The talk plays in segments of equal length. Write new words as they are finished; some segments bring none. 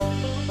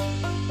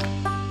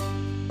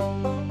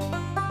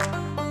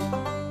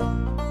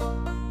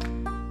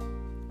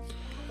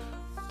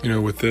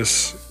With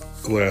this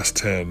last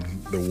 10,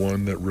 the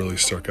one that really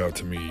stuck out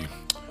to me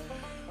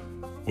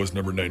was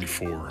number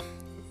 94.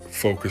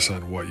 Focus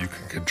on what you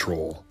can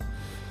control.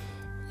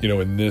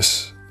 In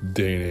this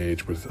day and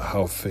age with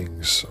how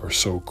things are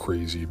so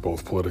crazy,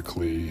 both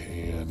politically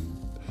and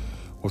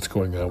what's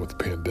going on with the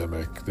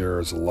pandemic,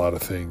 there's a lot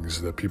of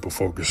things that people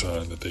focus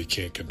on that they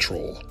can't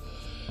control.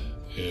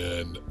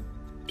 And,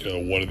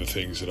 one of the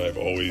things that I've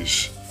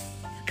always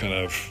kind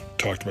of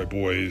talked to my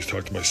boys,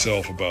 talked to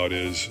myself about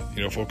is,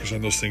 focus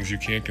on those things you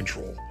can't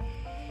control.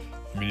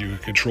 You can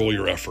control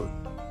your effort.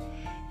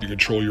 You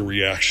control your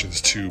reactions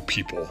to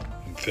people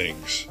and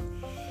things.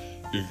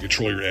 You can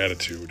control your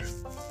attitude.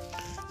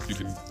 You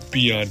can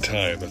be on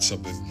time. That's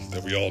something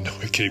that we all know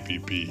at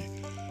KPP.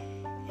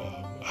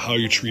 How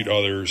you treat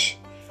others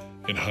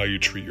and how you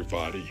treat your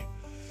body.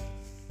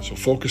 So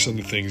focus on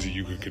the things that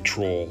you can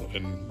control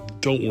and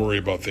don't worry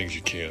about things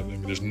you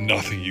can't. There's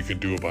nothing you can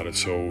do about it,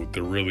 so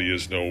there really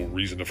is no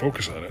reason to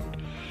focus on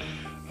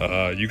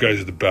it. You guys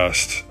are the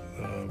best.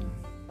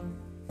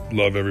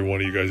 Love every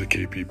one of you guys at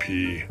KPP.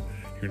 You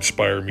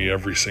inspire me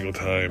every single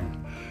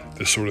time.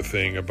 This sort of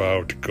thing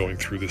about going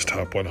through this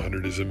top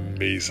 100 is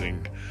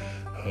amazing.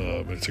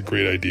 It's a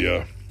great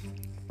idea.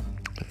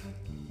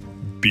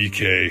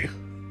 BK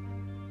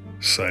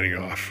signing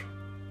off.